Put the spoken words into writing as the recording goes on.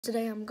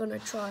Today I'm going to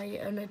try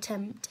and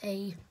attempt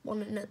a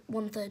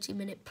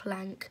 130-minute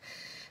plank.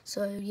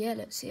 So yeah,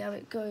 let's see how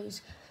it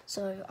goes.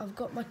 So I've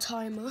got my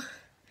timer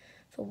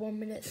for 1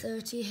 minute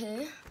 30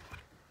 here.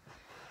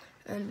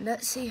 And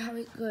let's see how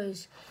it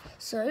goes.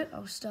 So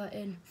I'll start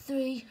in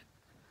 3,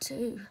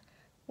 2,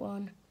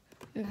 1,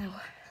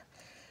 now.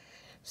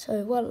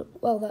 So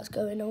while that's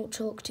going, I'll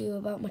talk to you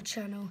about my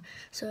channel.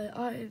 So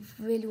I've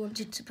really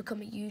wanted to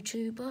become a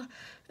YouTuber,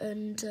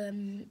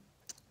 and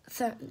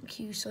thank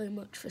you so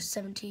much for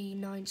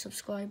 79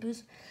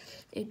 subscribers.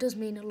 It does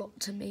mean a lot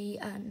to me,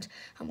 and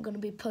I'm going to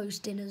be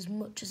posting as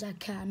much as I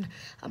can.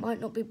 I might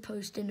not be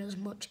posting as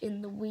much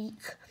in the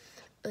week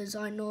as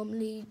I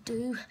normally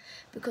do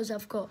because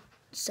I've got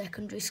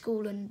secondary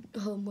school and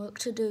homework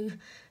to do.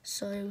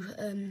 So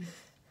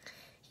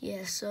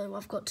yeah, so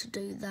I've got to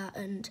do that,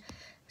 and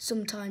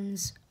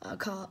sometimes I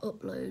can't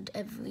upload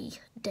every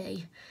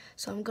day,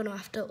 so I'm going to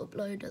have to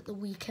upload at the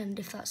weekend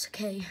if that's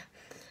okay.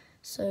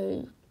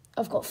 So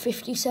I've got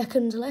 50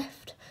 seconds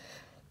left.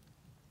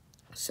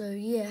 So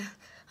yeah,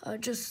 I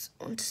just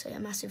want to say a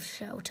massive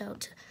shout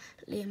out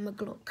to Liam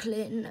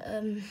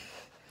McLaughlin,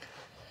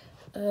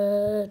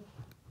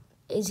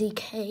 Izzy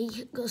K,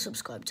 go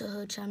subscribe to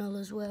her channel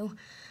as well,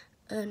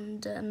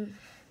 and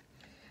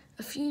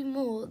a few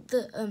more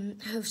that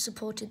have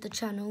supported the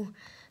channel,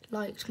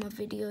 liked my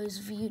videos,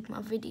 viewed my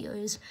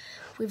videos.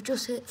 We've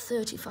just hit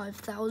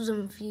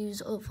 35,000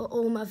 views over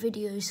all my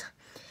videos,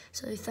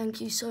 so thank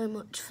you so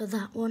much for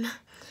that one.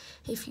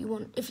 If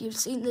you've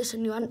seen this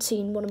and you haven't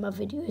seen one of my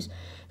videos,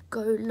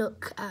 go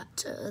look at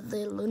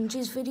the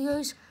lunges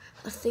videos.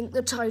 I think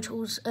the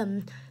title's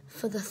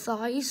for the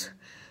thighs.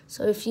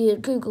 So if you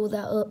Google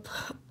that up,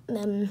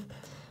 and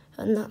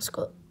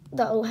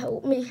that'll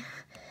help me.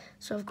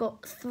 So I've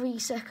got 3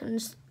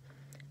 seconds,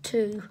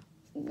 2,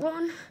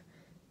 1,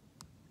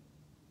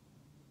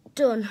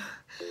 done.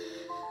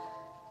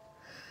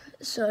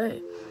 So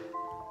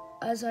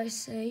as I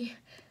say,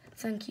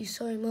 thank you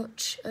so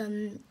much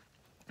for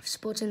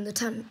supporting the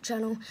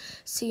channel.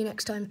 See you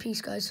next time. Peace,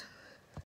 guys.